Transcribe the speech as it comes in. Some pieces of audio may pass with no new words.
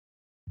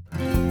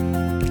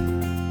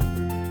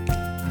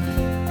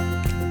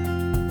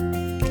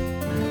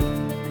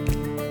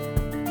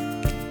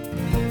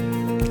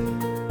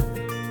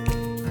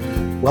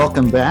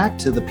Welcome back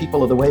to the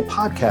People of the Way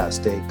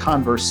podcast, a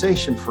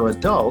conversation for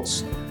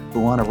adults who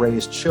want to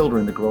raise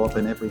children to grow up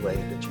in every way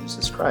into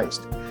Jesus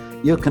Christ.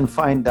 You can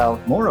find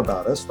out more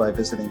about us by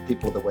visiting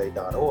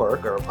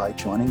peopleoftheway.org or by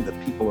joining the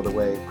People of the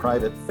Way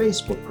private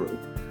Facebook group,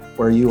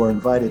 where you are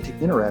invited to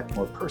interact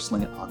more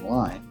personally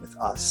online with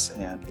us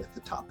and with the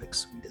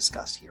topics we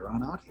discuss here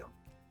on audio.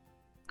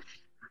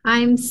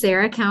 I'm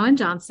Sarah Cowan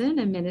Johnson,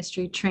 a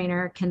ministry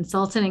trainer,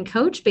 consultant, and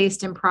coach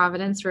based in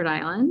Providence, Rhode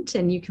Island.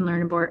 And you can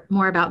learn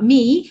more about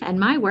me and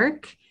my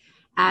work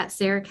at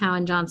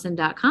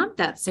sarahcowanjohnson.com.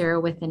 That's Sarah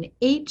with an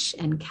H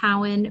and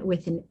Cowan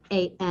with an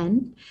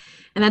A-N.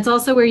 And that's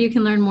also where you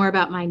can learn more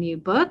about my new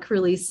book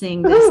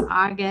releasing this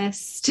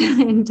August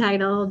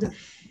entitled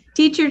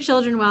Teach Your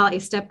Children Well, a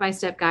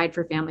Step-by-Step Guide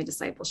for Family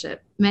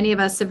Discipleship. Many of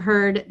us have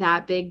heard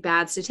that big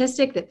bad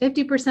statistic that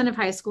 50% of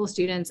high school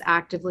students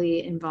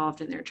actively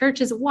involved in their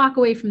churches walk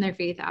away from their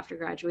faith after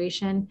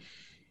graduation.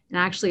 And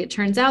actually, it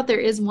turns out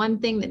there is one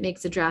thing that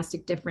makes a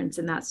drastic difference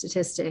in that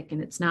statistic,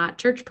 and it's not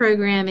church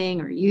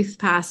programming or youth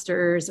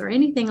pastors or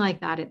anything like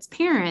that. It's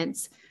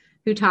parents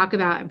who talk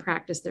about and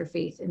practice their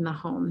faith in the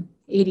home.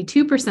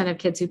 82% of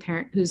kids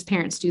whose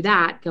parents do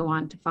that go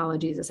on to follow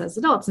Jesus as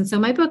adults. And so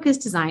my book is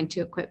designed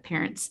to equip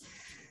parents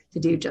to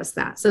do just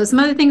that. So some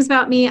other things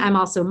about me: I'm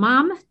also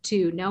mom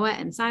to Noah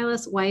and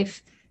Silas,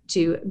 wife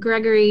to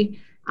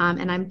Gregory,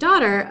 and I'm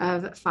daughter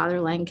of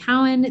Father Lang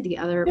Cowan, the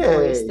other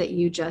voice that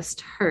you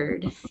just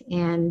heard.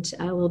 And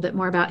a little bit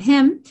more about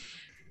him.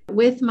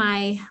 With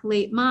my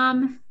late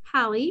mom,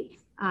 Hallie,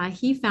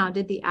 he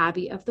founded the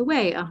Abbey of the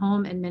Way, a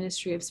home and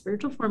ministry of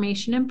spiritual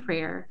formation and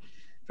prayer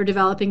for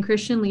developing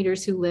Christian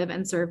leaders who live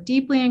and serve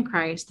deeply in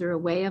Christ through a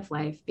way of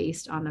life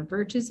based on the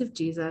virtues of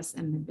Jesus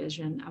and the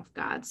vision of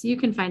God. So you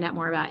can find out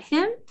more about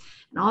him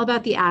and all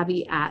about the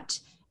Abbey at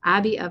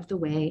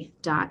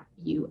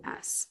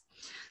abbeyoftheway.us.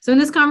 So in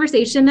this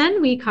conversation,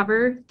 then, we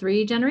cover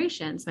 3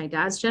 generations: my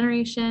dad's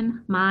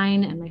generation,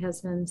 mine and my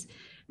husband's,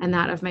 and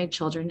that of my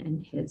children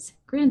and his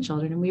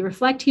grandchildren. And we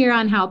reflect here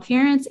on how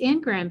parents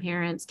and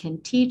grandparents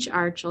can teach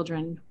our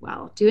children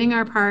well, doing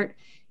our part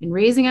in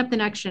raising up the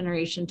next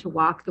generation to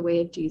walk the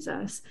way of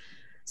Jesus,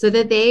 so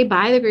that they,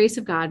 by the grace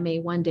of God, may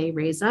one day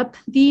raise up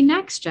the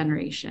next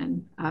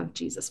generation of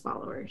Jesus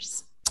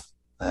followers.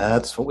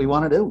 That's what we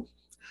want to do.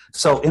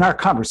 So in our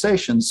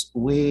conversations,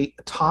 we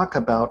talk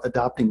about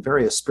adopting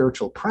various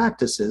spiritual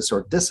practices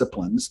or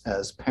disciplines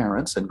as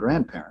parents and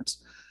grandparents,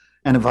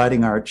 and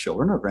inviting our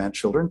children or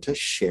grandchildren to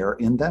share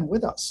in them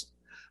with us.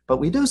 But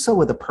we do so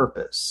with a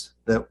purpose,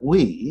 that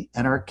we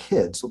and our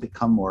kids will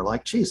become more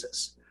like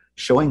Jesus,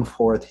 showing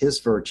forth his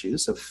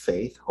virtues of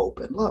faith, hope,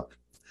 and love.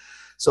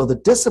 So the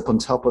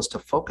disciplines help us to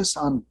focus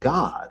on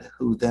God,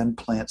 who then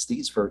plants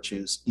these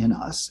virtues in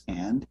us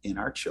and in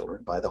our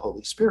children by the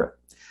Holy Spirit.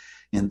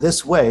 In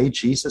this way,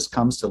 Jesus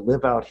comes to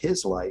live out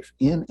his life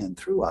in and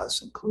through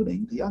us,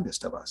 including the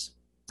youngest of us.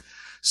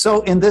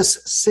 So in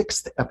this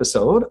 6th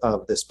episode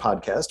of this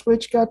podcast,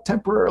 which got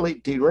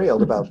temporarily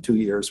derailed about 2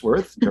 years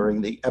worth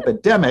during the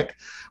epidemic,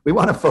 we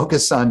want to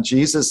focus on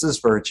Jesus's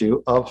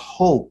virtue of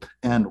hope.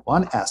 And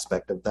one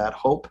aspect of that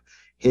hope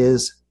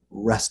is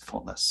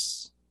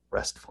restfulness.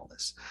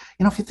 Restfulness.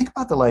 You know, if you think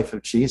about the life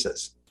of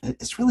Jesus,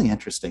 it's really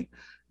interesting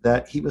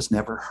that he was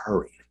never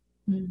hurried.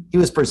 He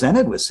was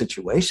presented with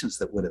situations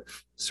that would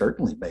have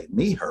certainly made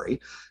me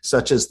hurry,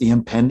 such as the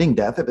impending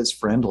death of his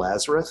friend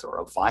Lazarus, or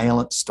a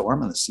violent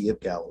storm on the Sea of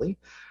Galilee,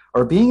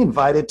 or being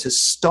invited to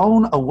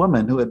stone a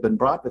woman who had been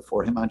brought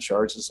before him on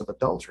charges of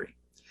adultery.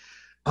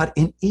 But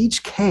in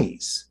each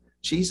case,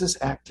 Jesus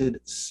acted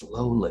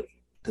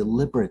slowly,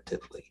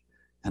 deliberatively,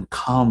 and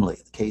calmly.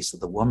 In the case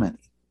of the woman,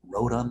 he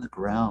wrote on the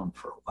ground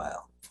for a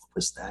while. What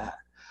was that?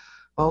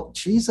 Well,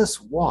 Jesus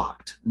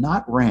walked,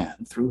 not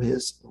ran, through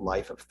his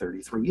life of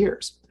 33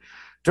 years.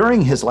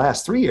 During his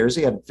last 3 years,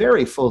 he had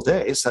very full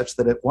days, such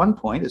that at one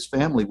point his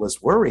family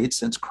was worried,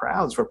 since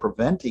crowds were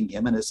preventing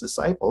him and his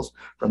disciples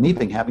from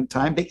even having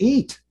time to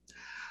eat.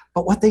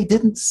 But what they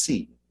didn't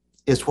see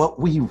is what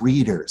we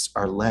readers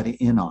are let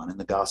in on in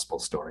the gospel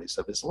stories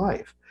of his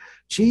life.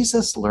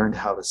 Jesus learned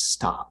how to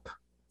stop,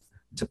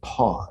 to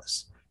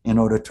pause, in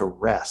order to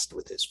rest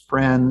with his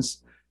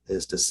friends,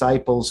 his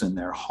disciples in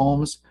their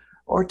homes,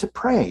 or to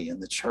pray in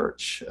the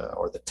church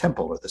or the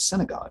temple or the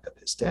synagogue of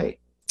his day.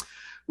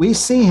 We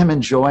see him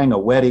enjoying a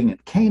wedding in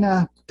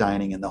Cana,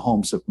 dining in the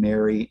homes of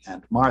Mary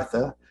and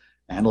Martha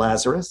and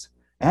Lazarus,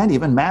 and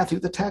even Matthew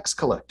the tax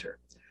collector,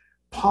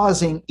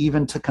 pausing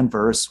even to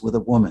converse with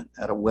a woman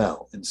at a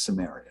well in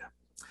Samaria.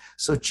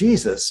 So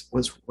Jesus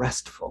was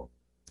restful.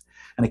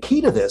 And a key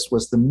to this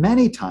was the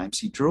many times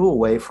he drew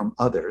away from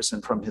others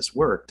and from his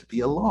work to be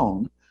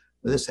alone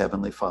with his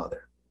heavenly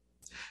Father.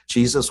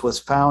 Jesus was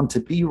found to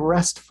be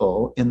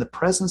restful in the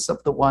presence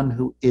of the one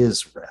who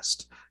is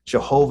rest,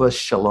 Jehovah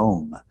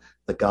Shalom,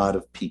 the God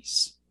of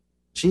peace.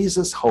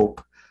 Jesus'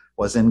 hope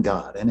was in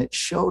God, and it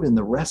showed in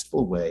the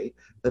restful way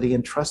that he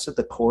entrusted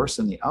the course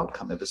and the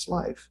outcome of his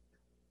life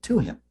to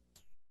him.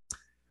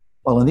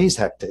 Well, in these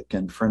hectic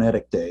and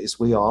frenetic days,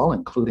 we all,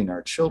 including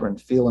our children,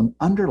 feel an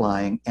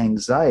underlying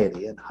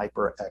anxiety and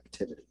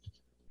hyperactivity.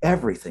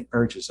 Everything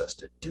urges us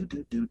to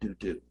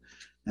do.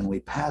 And we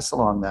pass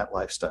along that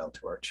lifestyle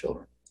to our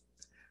children.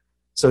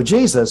 So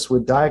Jesus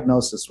would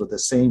diagnose us with the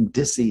same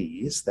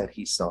disease that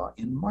he saw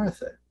in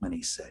Martha when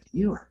he said,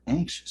 "You are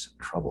anxious and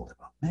troubled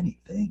about many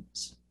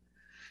things."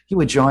 He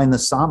would join the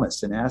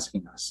psalmist in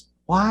asking us,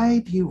 "Why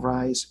do you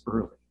rise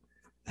early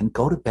and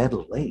go to bed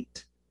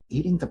late,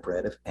 eating the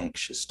bread of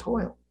anxious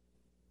toil?"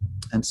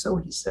 And so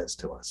he says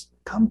to us,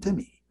 "Come to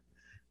me,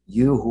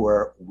 you who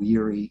are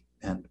weary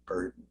and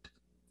burdened,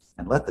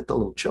 and let the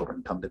little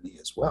children come to me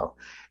as well,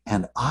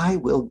 and I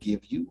will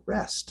give you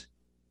rest.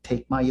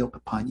 Take my yoke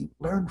upon you,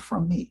 learn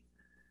from me,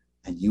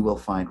 and you will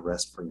find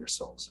rest for your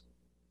souls."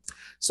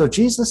 So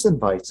Jesus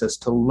invites us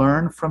to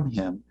learn from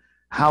him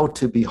how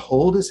to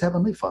behold his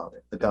heavenly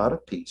Father, the God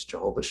of peace,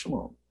 Jehovah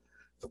Shalom,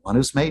 the one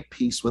who's made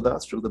peace with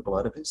us through the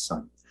blood of his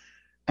Son,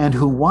 and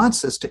who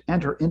wants us to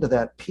enter into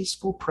that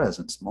peaceful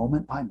presence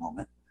moment by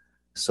moment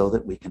so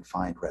that we can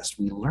find rest.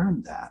 We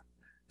learn that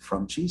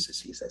from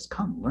Jesus. He says,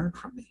 "Come, learn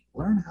from me.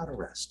 Learn how to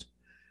rest."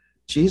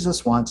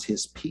 Jesus wants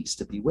his peace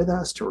to be with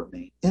us, to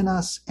remain in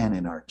us and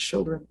in our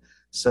children,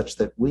 such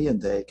that we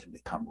and they can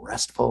become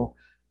restful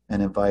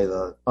and invite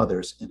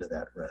others into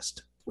that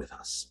rest with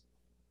us.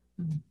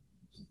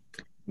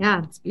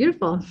 Yeah, it's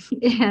beautiful.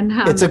 And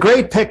it's a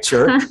great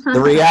picture.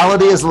 The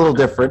reality is a little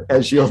different,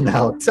 as you'll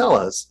now tell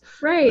us.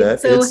 Right.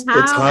 That so it's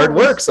hard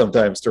work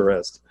sometimes to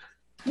rest.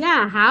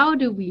 Yeah. How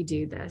do we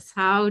do this?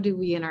 How do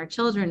we and our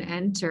children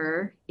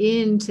enter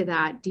into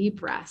that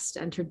deep rest,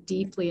 enter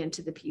deeply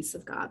into the peace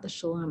of God, the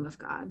shalom of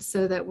God,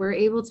 so that we're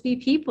able to be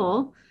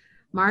people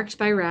marked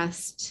by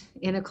rest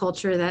in a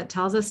culture that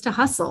tells us to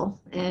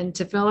hustle and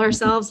to fill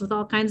ourselves with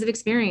all kinds of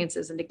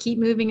experiences and to keep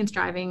moving and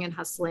striving and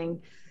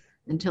hustling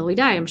until we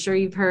die. I'm sure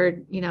you've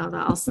heard, the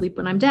 "I'll sleep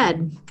when I'm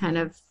dead" kind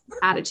of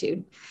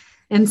attitude.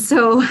 And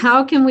so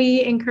how can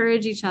we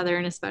encourage each other,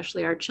 and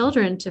especially our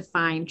children, to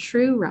find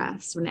true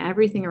rest when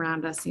everything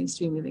around us seems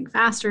to be moving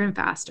faster and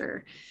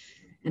faster,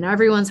 and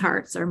everyone's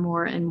hearts are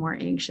more and more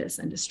anxious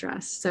and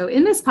distressed? So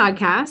in this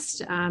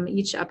podcast,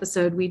 each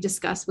episode, we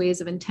discuss ways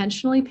of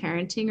intentionally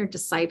parenting or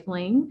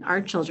discipling our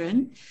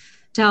children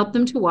to help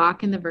them to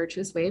walk in the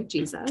virtuous way of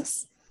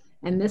Jesus.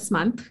 And this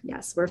month,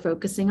 yes, we're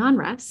focusing on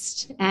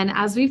rest. And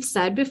as we've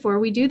said before,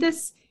 we do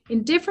this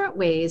in different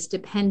ways,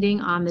 depending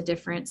on the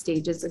different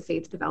stages of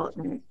faith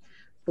development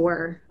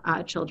for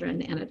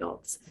children and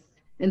adults.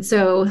 And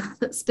so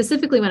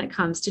specifically when it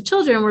comes to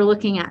children, we're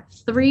looking at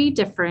 3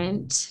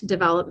 different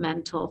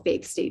developmental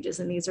faith stages.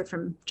 And these are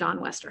from John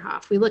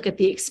Westerhoff. We look at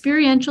the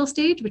experiential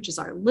stage, which is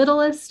our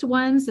littlest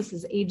ones. This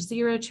is age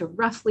 0 to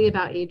roughly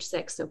about age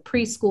 6, so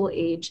preschool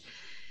age.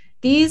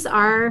 These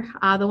are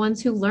the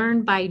ones who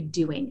learn by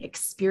doing,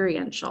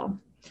 experiential.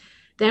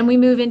 Then we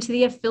move into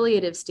the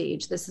affiliative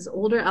stage. This is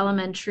older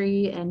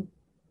elementary and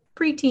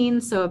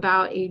preteens, so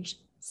about age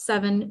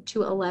 7 to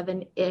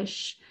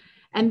 11-ish.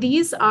 And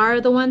these are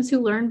the ones who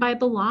learn by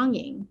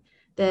belonging,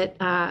 that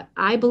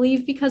I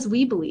believe because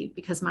we believe,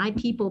 because my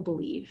people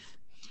believe.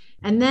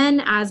 And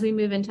then as we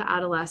move into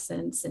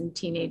adolescence and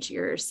teenage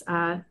years,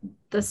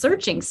 the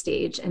searching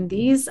stage. And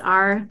these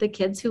are the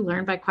kids who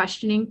learn by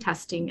questioning,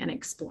 testing, and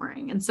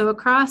exploring. And so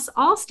across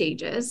all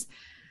stages,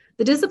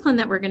 the discipline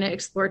that we're going to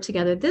explore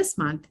together this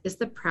month is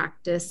the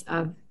practice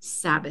of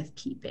Sabbath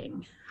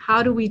keeping.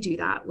 How do we do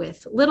that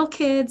with little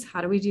kids?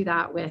 How do we do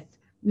that with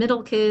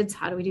middle kids?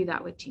 How do we do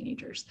that with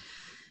teenagers?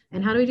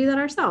 And how do we do that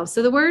ourselves?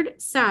 So the word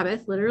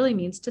Sabbath literally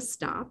means to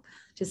stop,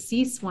 to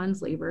cease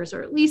one's labors,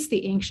 or at least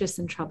the anxious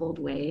and troubled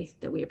way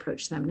that we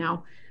approach them.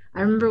 Now,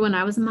 I remember when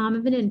I was a mom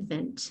of an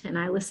infant and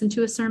I listened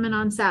to a sermon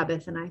on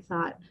Sabbath and I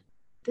thought,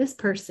 this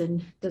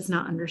person does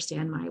not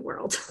understand my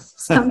world.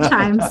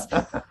 Sometimes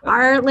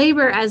our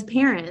labor as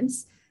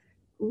parents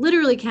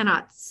literally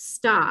cannot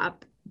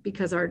stop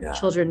because our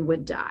children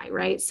would die,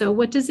 right? So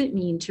what does it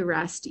mean to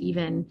rest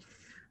even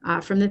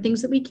from the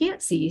things that we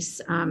can't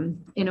cease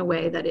in a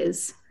way that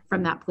is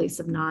from that place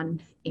of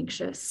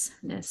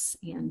non-anxiousness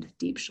and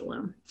deep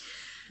shalom?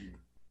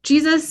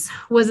 Jesus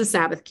was a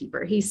Sabbath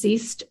keeper. He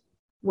ceased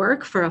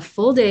work for a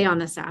full day on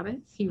the Sabbath.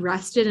 He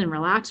rested and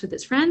relaxed with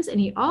his friends, and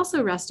he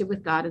also rested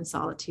with God in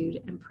solitude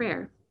and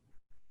prayer.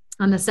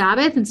 On the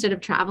Sabbath, instead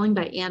of traveling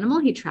by animal,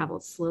 he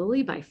traveled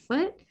slowly by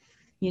foot.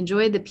 He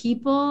enjoyed the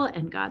people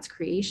and God's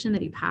creation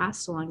that he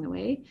passed along the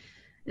way.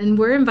 And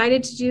we're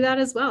invited to do that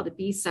as well, to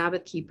be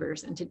Sabbath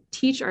keepers and to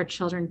teach our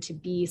children to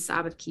be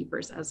Sabbath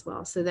keepers as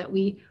well, so that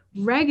we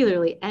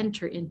regularly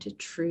enter into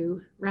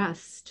true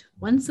rest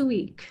once a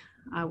week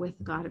with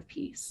the God of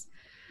peace.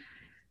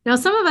 Now,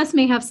 some of us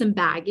may have some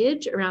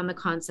baggage around the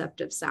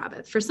concept of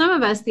Sabbath. For some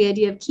of us, the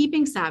idea of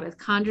keeping Sabbath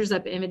conjures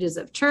up images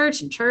of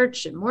church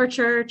and more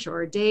church,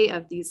 or a day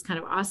of these kind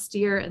of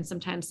austere and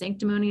sometimes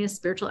sanctimonious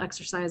spiritual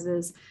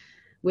exercises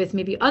with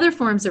maybe other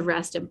forms of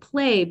rest and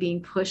play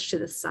being pushed to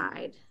the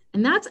side.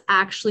 And that's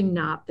actually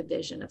not the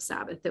vision of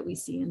Sabbath that we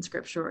see in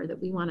Scripture or that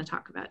we want to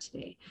talk about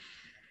today.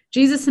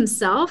 Jesus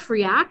himself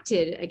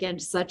reacted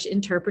against such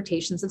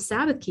interpretations of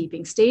Sabbath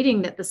keeping,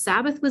 stating that the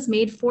Sabbath was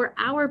made for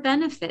our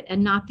benefit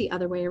and not the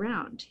other way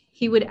around.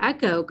 He would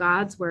echo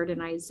God's word in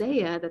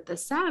Isaiah that the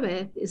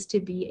Sabbath is to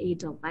be a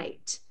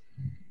delight.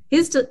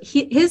 His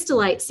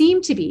delight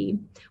seemed to be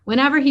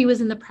whenever he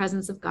was in the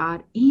presence of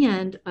God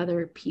and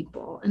other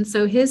people. And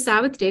so his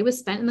Sabbath day was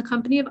spent in the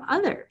company of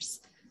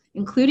others,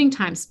 including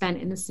time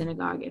spent in the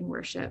synagogue and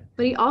worship.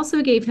 But he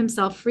also gave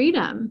himself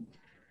freedom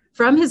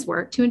from his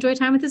work to enjoy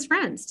time with his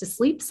friends, to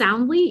sleep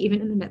soundly,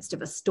 even in the midst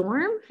of a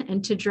storm,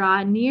 and to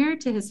draw near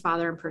to his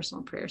Father in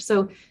personal prayer.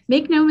 So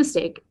make no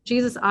mistake,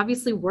 Jesus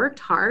obviously worked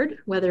hard,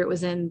 whether it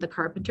was in the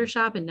carpenter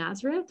shop in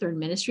Nazareth or in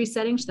ministry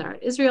settings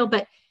throughout Israel,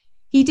 but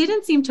he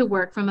didn't seem to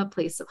work from a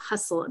place of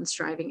hustle and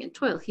striving and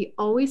toil. He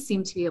always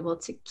seemed to be able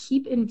to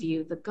keep in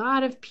view the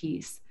God of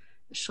peace,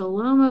 the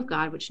shalom of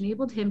God, which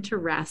enabled him to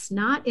rest,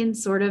 not in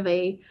sort of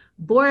a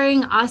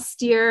boring,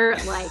 austere,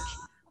 like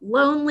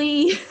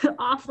lonely,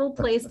 awful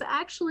place, but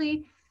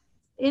actually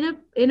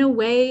in a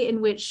way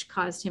in which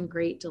caused him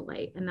great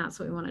delight. And that's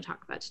what we want to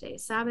talk about today,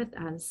 Sabbath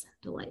as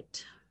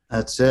delight.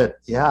 That's it.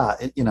 Yeah.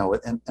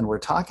 And we're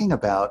talking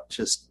about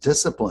just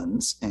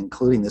disciplines,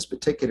 including this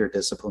particular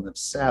discipline of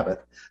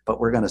Sabbath, but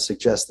we're going to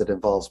suggest that it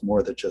involves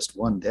more than just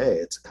one day.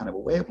 It's kind of a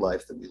way of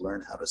life that we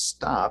learn how to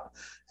stop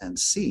and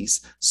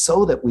cease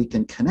so that we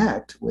can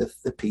connect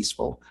with the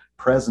peaceful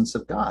presence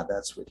of God.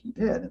 That's what he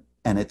did.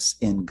 And it's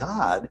in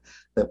God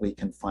that we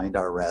can find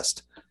our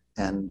rest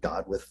and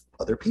God with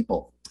other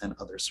people and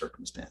other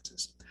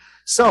circumstances.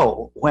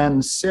 So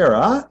when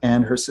Sarah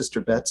and her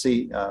sister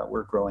Betsy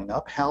were growing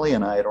up, Hallie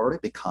and I had already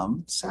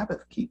become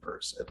Sabbath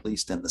keepers, at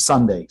least in the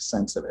Sunday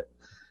sense of it.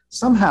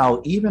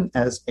 Somehow, even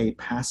as a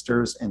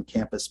pastor's and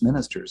campus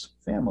minister's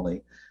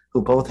family,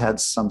 who both had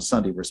some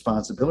Sunday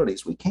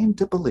responsibilities, we came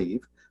to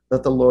believe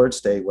that the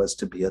Lord's Day was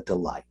to be a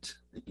delight,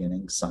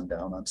 beginning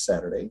sundown on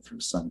Saturday through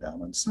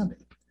sundown on Sunday.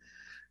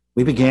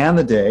 We began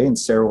the day, and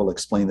Sarah will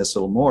explain this a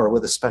little more,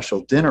 with a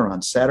special dinner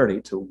on Saturday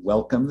to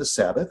welcome the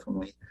Sabbath, when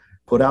we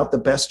put out the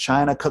best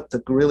china, cooked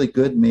a really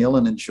good meal,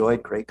 and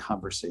enjoyed great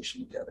conversation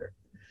together.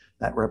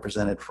 That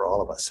represented for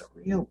all of us a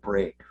real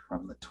break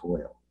from the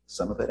toil,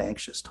 some of it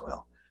anxious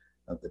toil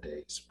of the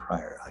days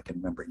prior. I can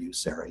remember you,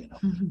 Sarah,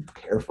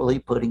 carefully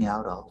putting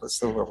out all the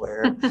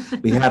silverware.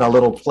 We had a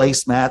little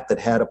placemat that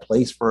had a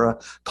place for a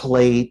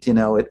plate.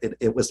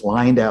 It was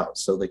lined out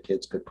so the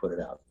kids could put it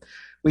out.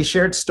 We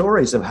shared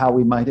stories of how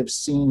we might have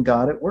seen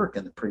God at work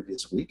in the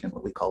previous week and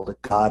what we called a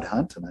God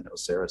hunt. And I know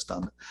Sarah's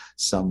done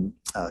some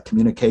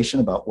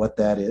communication about what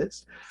that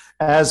is.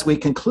 As we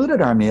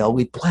concluded our meal,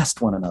 we blessed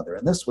one another.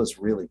 And this was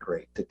really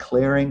great,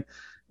 declaring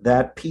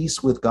that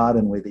peace with God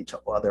and with each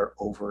other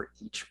over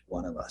each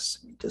one of us.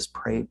 We just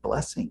prayed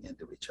blessing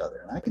into each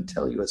other. And I can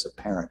tell you as a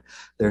parent,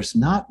 there's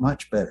not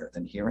much better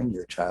than hearing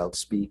your child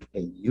speak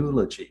a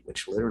eulogy,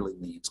 which literally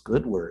means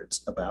good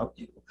words about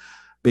you,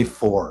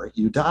 before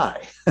you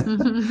die.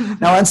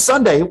 Now, on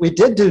Sunday, we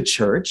did do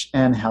church,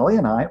 and Hallie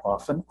and I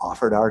often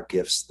offered our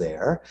gifts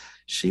there.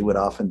 She would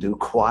often do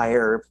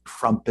choir,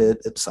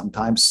 trumpet,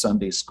 sometimes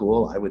Sunday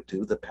school. I would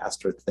do the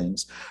pastor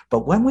things.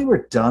 But when we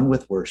were done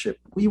with worship,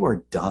 we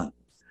were done.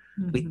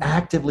 We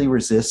actively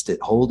resisted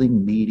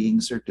holding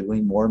meetings or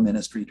doing more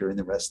ministry during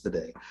the rest of the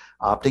day,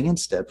 opting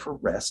instead for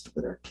rest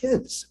with our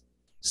kids,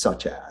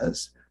 such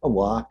as a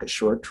walk, a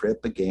short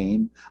trip, a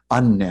game, a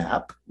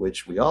nap,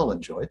 which we all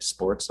enjoyed,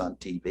 sports on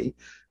TV,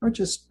 or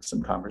just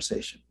some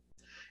conversation.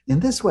 In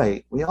this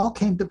way, we all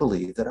came to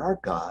believe that our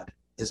God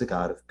is a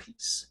God of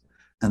peace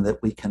and that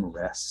we can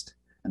rest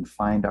and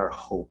find our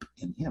hope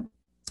in him.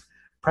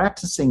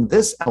 Practicing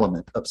this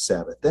element of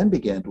Sabbath then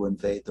began to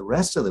invade the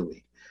rest of the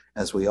week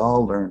as we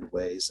all learned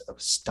ways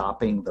of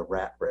stopping the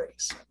rat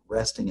race,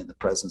 resting in the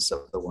presence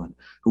of the one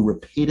who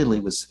repeatedly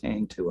was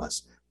saying to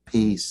us,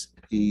 peace,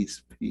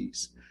 peace,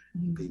 peace.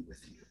 Be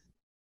with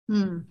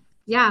you.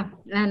 Yeah.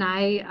 And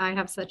I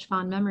have such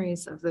fond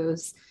memories of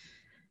those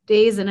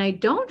days. And I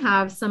don't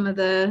have some of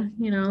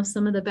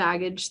the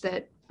baggage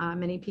that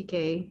many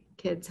PK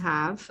kids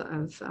have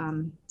of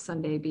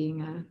Sunday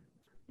being an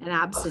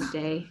absent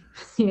day.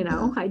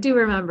 I do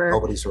remember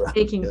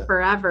taking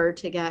forever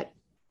to get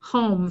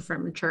home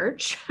from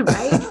church,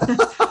 right?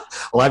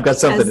 Well, I've got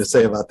something to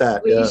say about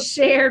that. We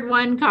shared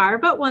one car,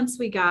 but once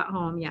we got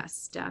home,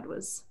 yes, Dad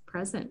was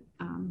present.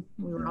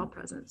 We were all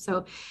present.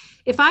 So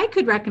if I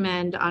could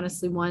recommend,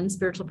 honestly, one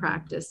spiritual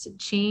practice to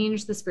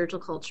change the spiritual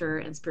culture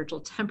and spiritual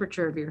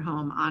temperature of your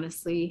home,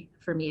 honestly,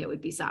 for me, it would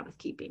be Sabbath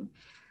keeping.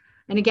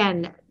 And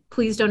again,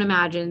 please don't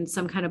imagine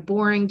some kind of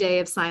boring day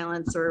of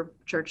silence or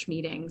church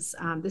meetings.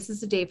 This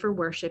is a day for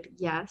worship,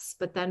 yes,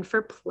 but then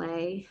for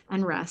play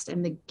and rest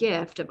and the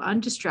gift of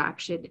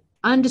undistracted,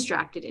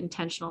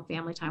 intentional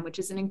family time, which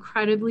is an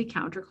incredibly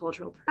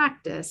countercultural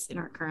practice in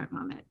our current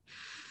moment.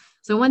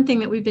 So one thing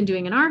that we've been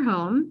doing in our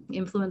home,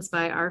 influenced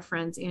by our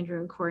friends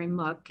Andrew and Corey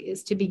Mook,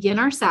 is to begin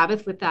our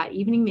Sabbath with that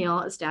evening meal,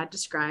 as Dad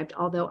described,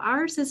 although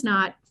ours is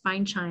not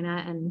fine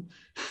china and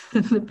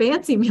the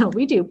fancy meal.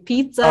 We do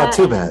pizza. Oh,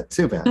 too bad.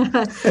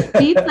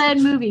 Pizza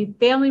and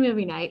family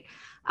movie night.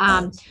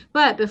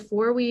 But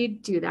before we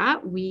do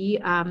that, we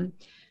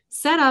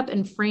set up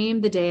and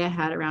frame the day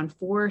ahead around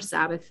 4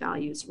 Sabbath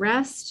values: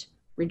 rest,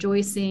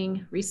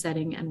 rejoicing,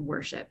 resetting, and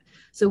worship.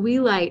 So we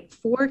light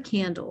 4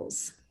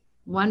 candles,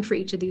 one for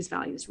each of these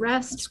values: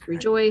 rest,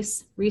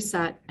 rejoice,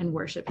 reset, and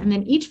worship. And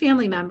then each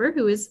family member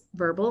who is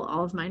verbal,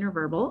 all of mine are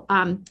verbal,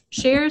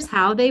 shares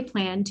how they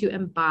plan to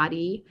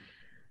embody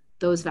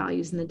those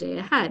values in the day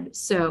ahead.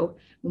 So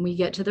when we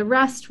get to the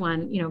rest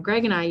one,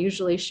 Greg and I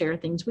usually share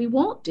things we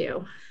won't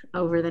do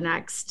over the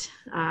next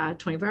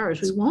 24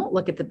 hours. We won't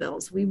look at the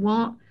bills. We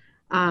won't,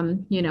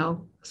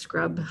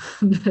 scrub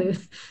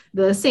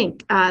the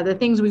sink, the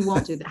things we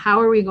won't do.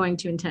 How are we going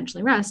to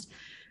intentionally rest?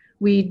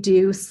 We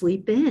do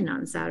sleep in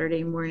on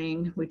Saturday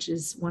morning, which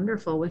is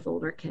wonderful with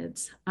older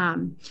kids.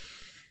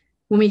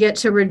 When we get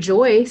to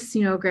rejoice,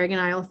 Greg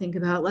and I will think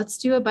about, let's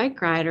do a bike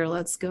ride, or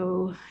let's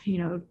go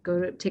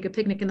to take a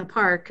picnic in the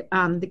park.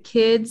 The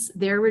kids,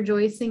 their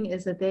rejoicing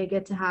is that they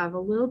get to have a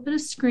little bit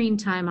of screen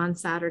time on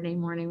Saturday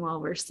morning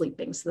while we're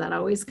sleeping. So that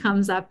always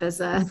comes up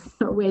as a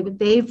way that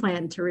they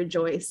plan to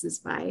rejoice, is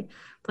by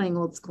playing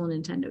old school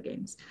Nintendo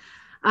games.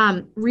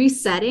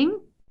 Resetting.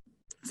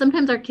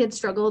 Sometimes our kids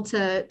struggle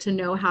to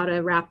know how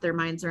to wrap their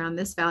minds around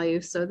this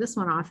value. So this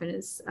one often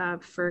is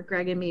for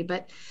Greg and me,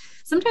 but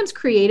sometimes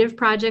creative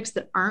projects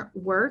that aren't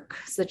work,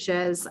 such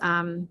as,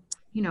 a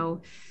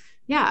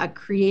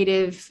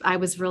creative, I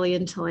was really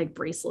into like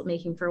bracelet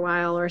making for a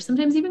while, or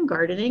sometimes even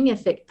gardening,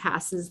 if it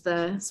passes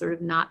the sort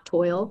of not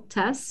toil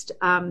test,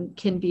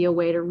 can be a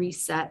way to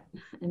reset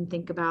and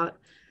think about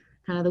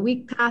kind of the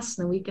week past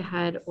and the week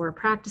ahead, or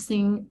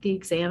practicing the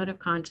examen of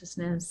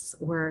consciousness,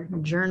 or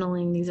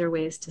journaling. These are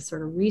ways to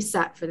sort of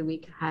reset for the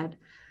week ahead.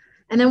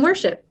 And then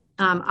worship.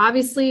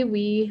 Obviously,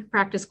 we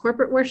practice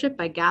corporate worship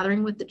by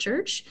gathering with the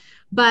church,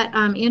 but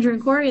Andrew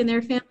and Corey and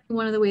their family,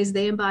 one of the ways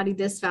they embody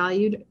this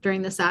value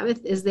during the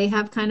Sabbath is they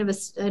have kind of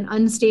an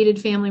unstated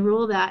family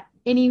rule that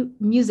any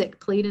music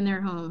played in their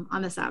home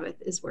on the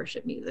Sabbath is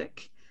worship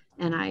music.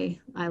 And I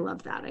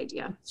love that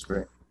idea. That's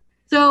great.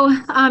 So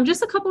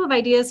just a couple of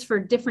ideas for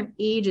different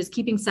ages,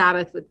 keeping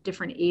Sabbath with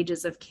different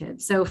ages of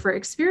kids. So for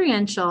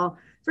experiential,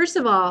 first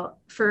of all,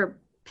 for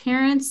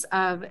parents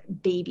of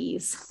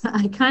babies,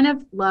 I kind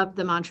of love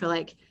the mantra,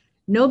 like,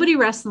 nobody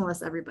rests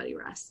unless everybody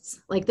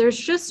rests. Like, there's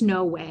just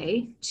no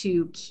way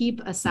to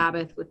keep a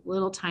Sabbath with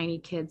little tiny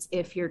kids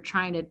if you're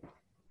trying to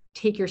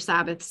take your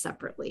Sabbath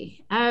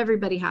separately.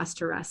 Everybody has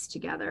to rest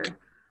together,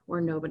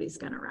 or nobody's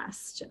going to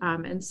rest.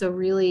 And so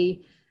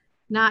really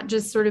not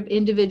just sort of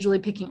individually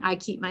picking, I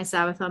keep my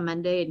Sabbath on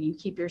Monday and you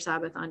keep your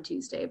Sabbath on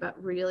Tuesday,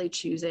 but really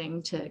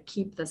choosing to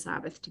keep the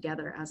Sabbath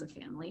together as a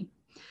family.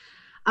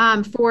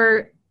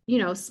 For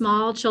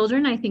small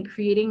children, I think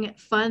creating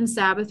fun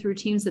Sabbath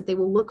routines that they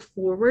will look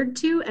forward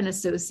to and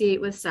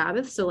associate with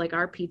Sabbath. So like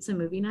our pizza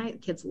movie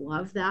night, kids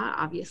love that,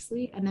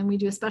 obviously. And then we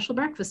do a special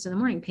breakfast in the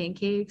morning,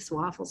 pancakes,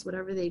 waffles,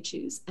 whatever they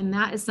choose. And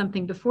that is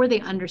something, before they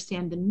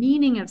understand the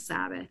meaning of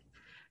Sabbath,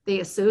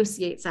 they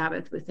associate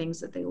Sabbath with things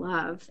that they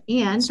love.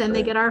 And That's then great.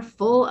 They get our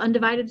full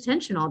undivided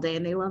attention all day,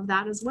 and they love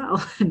that as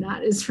well. And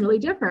that is really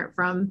different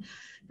from,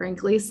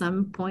 frankly,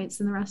 some points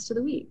in the rest of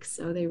the week.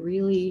 So they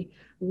really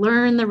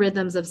learn the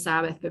rhythms of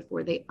Sabbath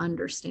before they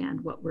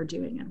understand what we're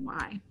doing and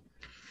why.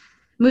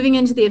 Moving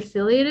into the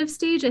affiliative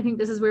stage, I think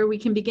this is where we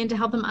can begin to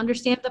help them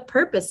understand the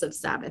purpose of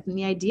Sabbath and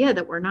the idea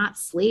that we're not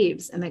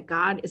slaves and that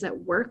God is at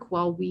work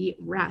while we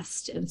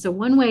rest. And so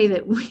one way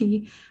that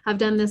we have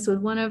done this with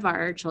one of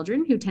our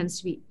children who tends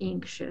to be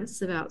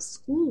anxious about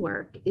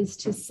schoolwork is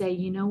to say,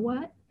 you know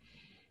what?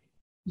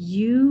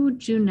 You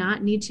do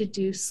not need to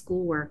do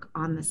schoolwork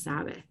on the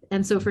Sabbath.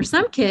 And so for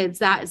some kids,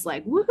 that is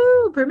like,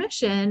 woohoo,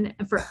 permission.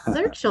 And for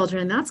other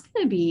children, that's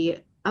going to be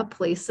a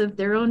place of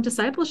their own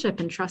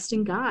discipleship and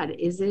trusting God.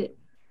 Is it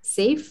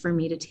safe for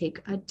me to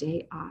take a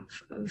day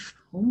off of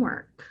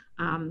homework?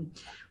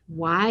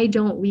 Why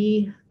don't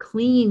we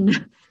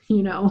clean?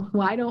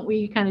 Why don't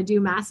we kind of do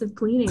massive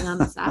cleaning on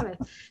the Sabbath?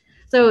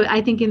 So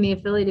I think in the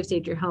affiliative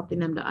stage, you're helping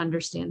them to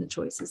understand the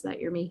choices that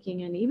you're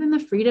making and even the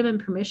freedom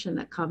and permission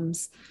that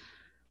comes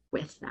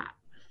with that.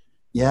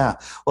 Yeah.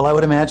 Well, I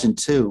would imagine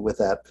too, with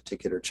that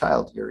particular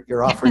child,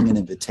 you're offering an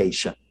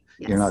invitation.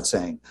 Yes. You're not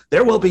saying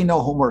there will be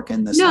no homework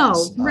in this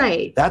house.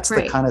 Right. That's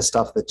right. the kind of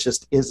stuff that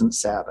just isn't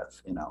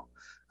Sabbath,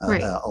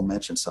 Right. I'll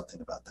mention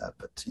something about that,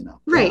 but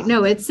Right. Yeah.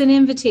 No, it's an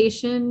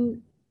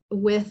invitation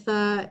with,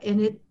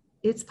 and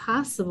it's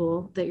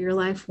possible that your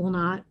life will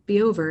not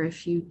be over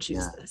if you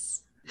choose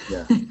this.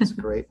 Yeah. It's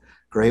a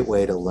great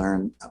way to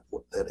learn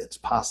that it's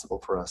possible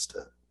for us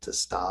to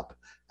stop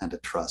and to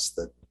trust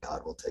that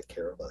God will take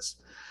care of us.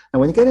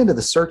 And when you get into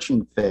the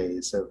searching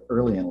phase of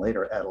early and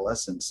later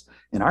adolescence,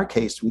 in our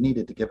case, we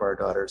needed to give our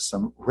daughters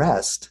some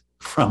rest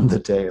from the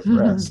day of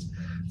rest.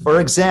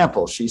 For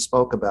example, she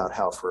spoke about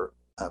how for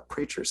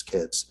preachers'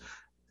 kids,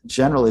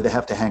 generally they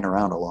have to hang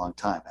around a long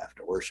time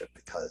after worship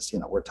because,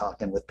 we're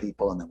talking with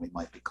people and then we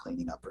might be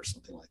cleaning up or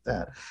something like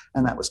that.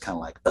 And that was kind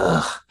of like,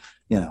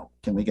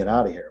 can we get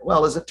out of here?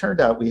 Well, as it turned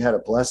out, we had a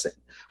blessing.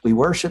 We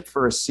worshiped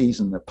for a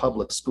season at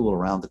public school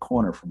around the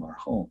corner from our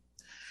home.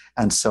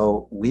 And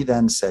so we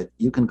then said,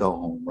 you can go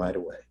home right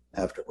away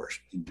after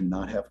worship. You do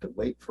not have to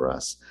wait for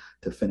us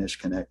to finish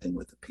connecting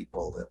with the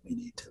people that we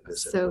need to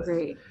visit So with.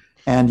 great.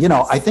 And,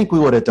 I think we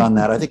would have done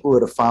that. I think we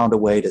would have found a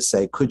way to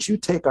say, could you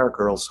take our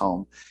girls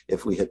home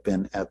if we had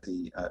been at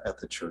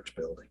the church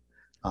building?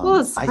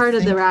 Well, it's part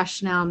of the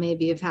rationale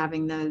maybe of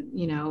having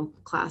the,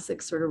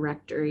 classic sort of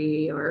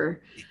rectory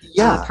or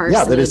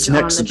that it's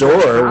next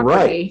door,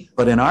 right?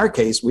 But in our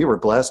case, we were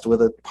blessed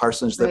with a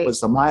parsonage that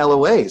was a mile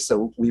away.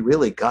 So we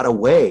really got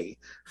away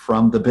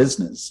from the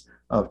business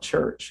of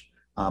church.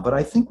 But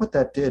I think what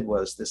that did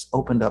was this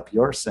opened up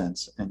your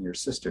sense and your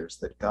sisters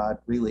that God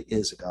really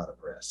is a God of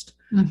rest,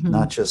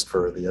 not just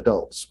for the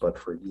adults, but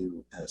for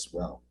you as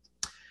well.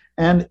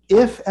 And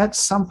if at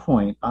some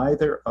point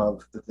either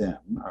of them,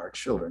 our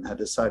children, had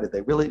decided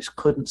they really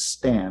couldn't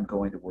stand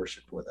going to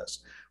worship with us,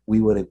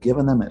 we would have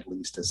given them at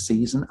least a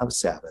season of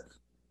Sabbath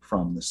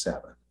from the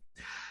Sabbath.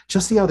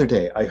 Just the other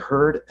day, I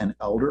heard an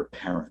elder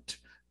parent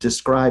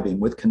describing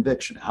with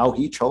conviction how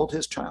he told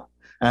his child,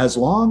 as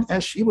long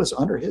as she was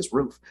under his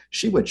roof,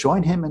 she would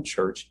join him in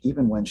church,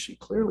 even when she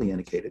clearly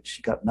indicated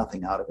she got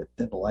nothing out of it,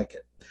 didn't like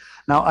it.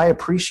 Now, I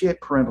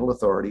appreciate parental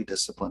authority,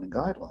 discipline, and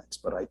guidelines,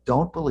 but I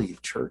don't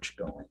believe church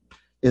going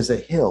is a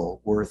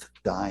hill worth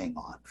dying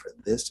on for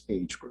this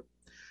age group,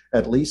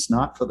 at least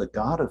not for the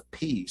God of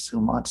peace who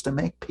wants to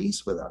make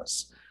peace with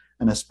us,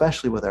 and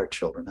especially with our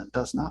children, and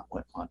does not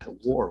want to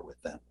war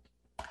with them.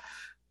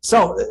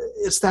 So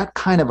it's that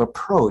kind of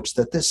approach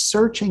that this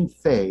searching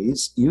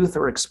phase, youth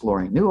are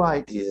exploring new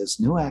ideas,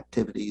 new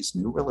activities,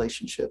 new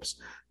relationships.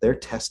 They're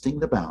testing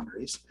the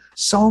boundaries,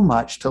 so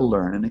much to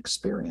learn and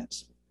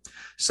experience.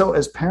 So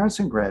as parents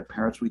and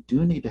grandparents, we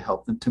do need to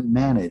help them to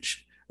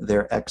manage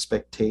their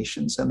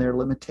expectations and their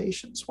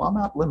limitations while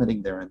not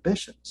limiting their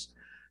ambitions,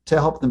 to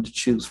help them to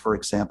choose, for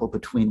example,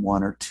 between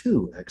one or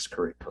two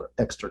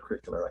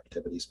extracurricular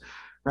activities,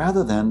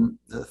 rather than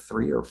the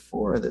 3 or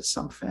 4 that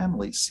some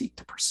families seek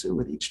to pursue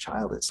with each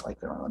child. It's like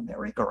they're on a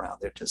merry-go-round.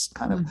 They're just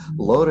kind of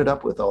loaded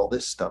up with all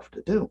this stuff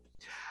to do.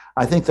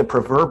 I think the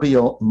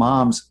proverbial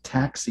mom's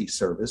taxi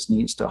service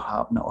needs to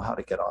know how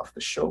to get off the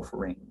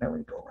chauffeuring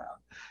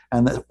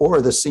merry-go-round,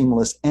 or the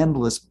seamless,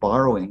 endless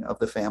borrowing of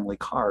the family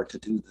car to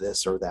do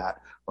this or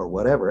that or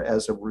whatever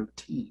as a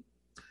routine.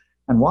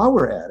 And while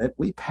we're at it,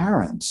 we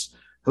parents,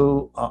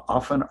 who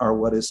often are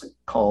what is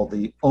called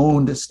the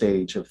owned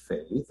stage of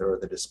faith or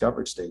the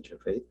discovered stage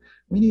of faith,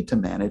 we need to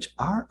manage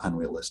our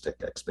unrealistic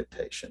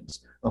expectations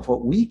of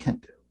what we can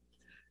do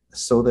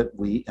so that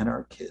we and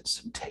our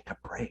kids can take a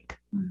break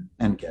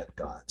and get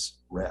God's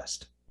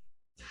rest.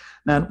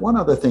 Now, one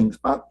other thing,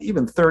 about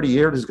even 30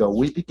 years ago,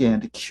 we began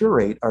to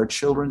curate our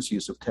children's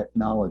use of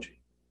technology.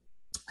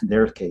 In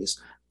their case,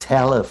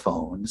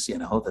 telephones,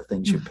 the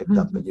things you picked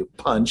up and you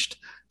punched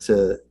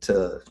to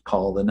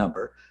call the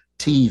number,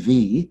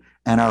 TV,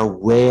 and our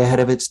way ahead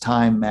of its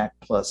time Mac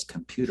Plus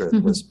computer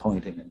that was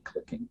pointing and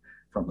clicking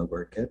from the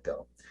word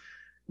get-go.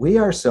 We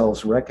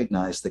ourselves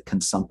recognized the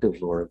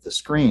consumptive lure of the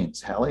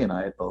screens. Hallie and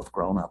I had both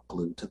grown up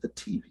glued to the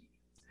TV.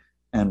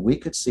 And we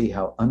could see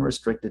how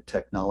unrestricted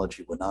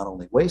technology would not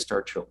only waste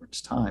our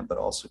children's time, but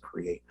also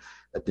create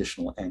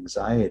additional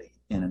anxiety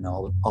in an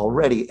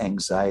already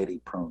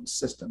anxiety-prone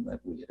system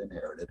that we had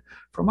inherited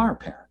from our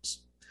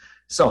parents.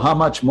 So how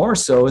much more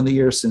so in the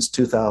years since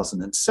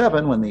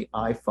 2007, when the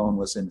iPhone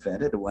was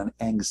invented, when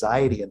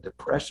anxiety and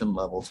depression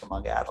levels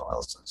among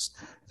adolescents,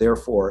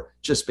 therefore,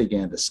 just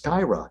began to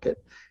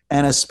skyrocket.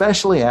 And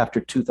especially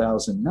after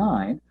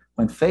 2009,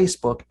 when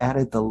Facebook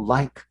added the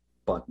like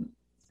button.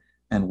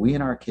 And we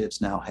and our kids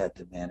now had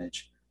to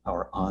manage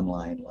our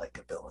online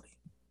likability.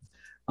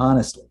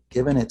 Honestly,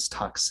 given its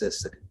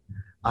toxicity,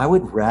 I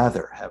would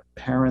rather have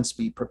parents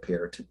be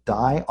prepared to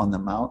die on the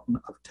mountain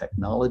of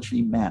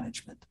technology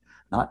management,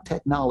 not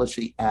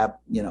technology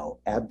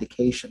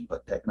abdication,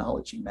 but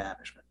technology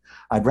management.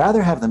 I'd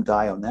rather have them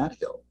die on that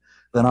hill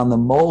than on the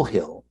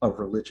molehill of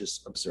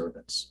religious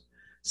observance,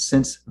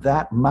 since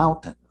that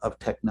mountain of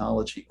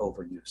technology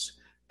overuse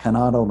can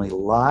not only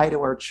lie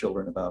to our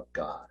children about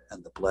God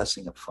and the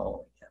blessing of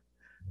following him,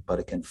 but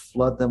it can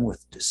flood them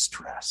with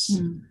distress,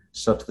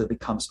 such that it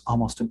becomes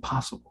almost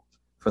impossible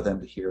for them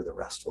to hear the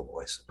restful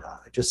voice of God.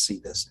 I just see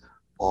this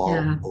all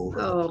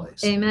over the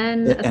place.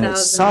 Amen. And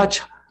it's such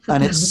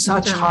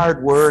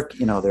hard work.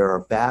 There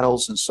are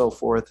battles and so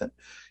forth, and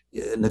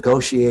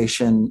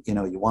negotiation.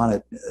 You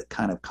want to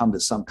kind of come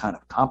to some kind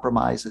of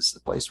compromise. It's the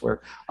place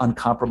where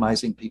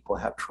uncompromising people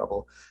have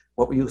trouble.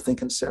 What were you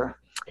thinking, Sarah?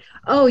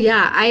 Oh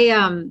yeah,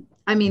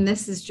 I mean,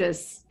 this is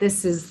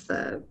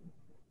the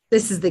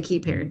key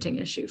parenting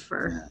issue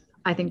for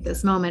I think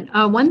this moment.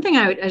 One thing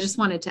I just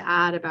wanted to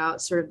add about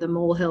sort of the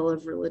molehill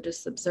of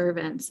religious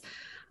observance.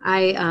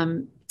 I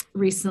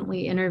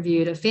recently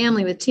interviewed a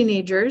family with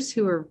teenagers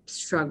who are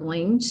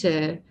struggling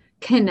to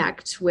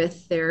connect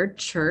with their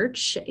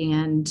church,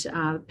 and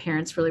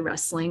parents really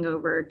wrestling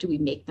over, do we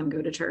make them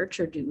go to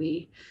church or do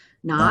we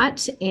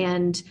not?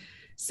 And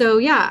so,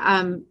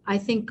 I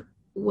think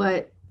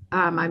what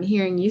I'm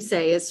hearing you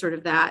say is sort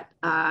of that,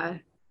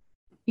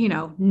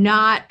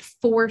 not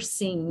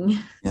forcing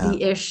Yeah.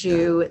 the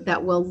issue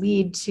that will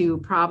lead to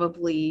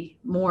probably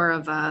more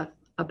of a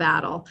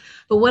battle.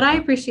 But what I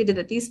appreciated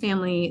that this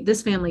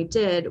family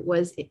did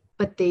was,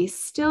 but they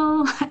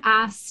still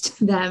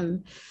asked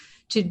them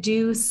to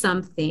do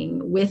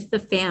something with the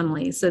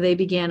family. So they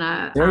began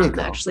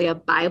actually a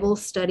Bible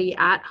study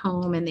at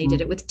home, and they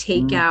did it with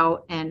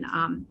takeout. And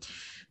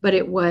but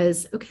it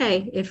was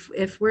okay.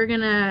 If we're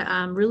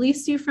gonna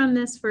release you from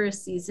this for a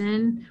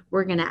season,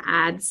 we're gonna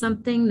add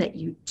something that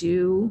you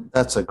do.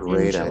 That's a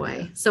great enjoy.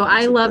 idea. So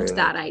I loved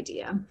that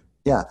idea.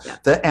 Yeah.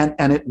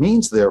 And it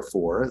means,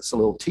 therefore, it's a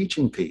little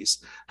teaching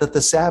piece, that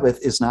the Sabbath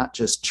is not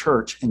just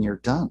church and you're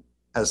done,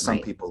 as some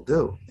people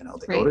do.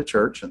 They go to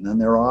church and then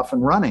they're off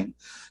and running.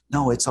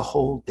 No, it's a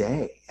whole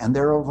day. And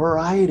there are a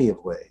variety of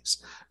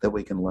ways that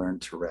we can learn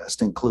to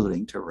rest,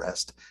 including to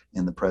rest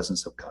in the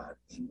presence of God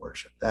in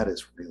worship. That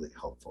is really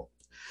helpful.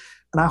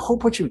 And I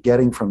hope what you're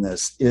getting from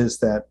this is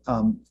that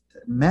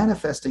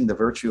manifesting the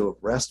virtue of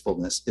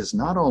restfulness is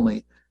not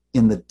only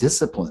in the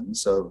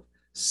disciplines of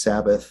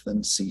Sabbath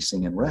and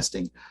ceasing and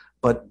resting,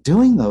 but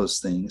doing those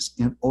things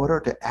in order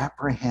to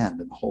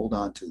apprehend and hold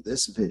on to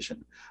this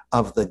vision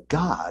of the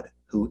God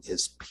who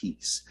is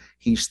peace.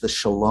 He's the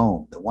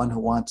shalom, the one who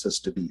wants us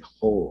to be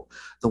whole,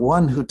 the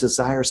one who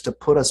desires to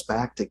put us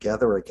back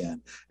together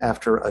again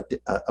after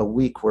a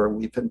week where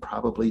we've been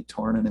probably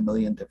torn in a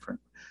million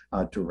different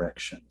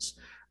directions.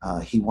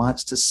 He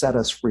wants to set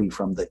us free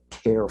from the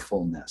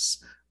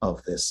carefulness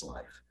of this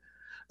life.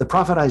 The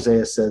prophet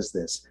Isaiah says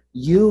this: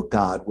 "You,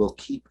 God, will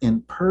keep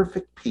in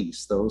perfect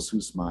peace those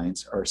whose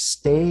minds are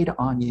stayed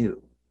on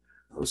you."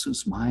 Those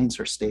whose minds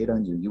are stayed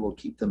on you, you will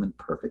keep them in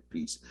perfect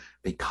peace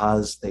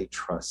because they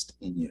trust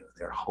in you.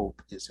 Their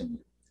hope is in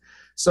you.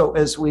 So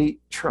as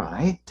we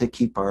try to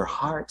keep our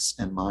hearts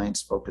and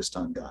minds focused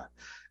on God,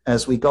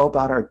 as we go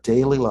about our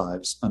daily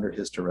lives under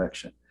his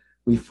direction,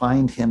 we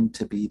find him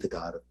to be the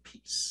God of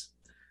peace.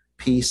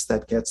 Peace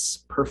that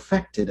gets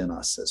perfected in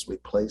us as we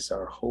place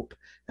our hope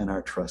and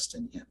our trust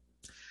in him.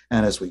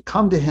 And as we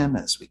come to him,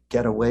 as we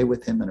get away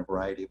with him in a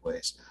variety of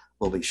ways,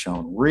 we'll be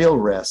shown real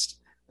rest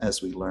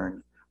as we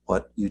learn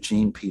what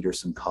Eugene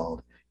Peterson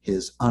called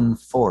his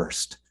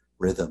unforced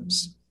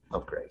rhythms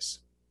of grace.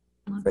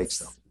 Great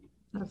stuff.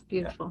 That's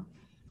beautiful.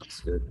 Yeah, that's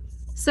good.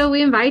 So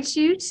we invite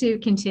you to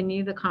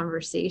continue the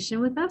conversation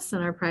with us in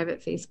our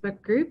private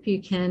Facebook group.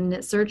 You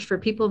can search for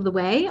People of the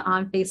Way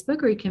on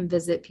Facebook, or you can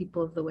visit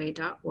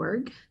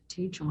peopleoftheway.org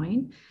to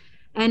join.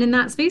 And in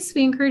that space,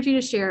 we encourage you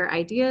to share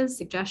ideas,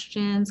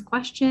 suggestions,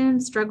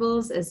 questions,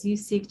 struggles as you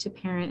seek to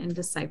parent and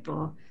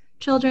disciple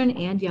children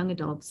and young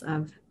adults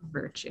of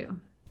virtue.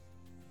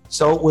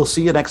 So we'll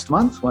see you next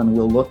month when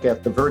we'll look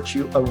at the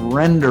virtue of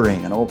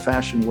rendering, an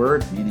old-fashioned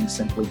word meaning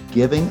simply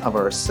giving of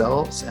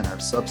ourselves and our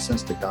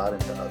substance to God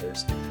and to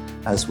others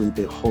as we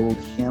behold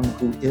him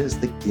who is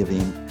the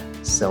giving,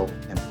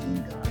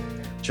 self-emptying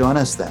God. Join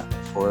us then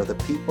for the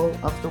People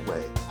of the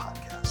Way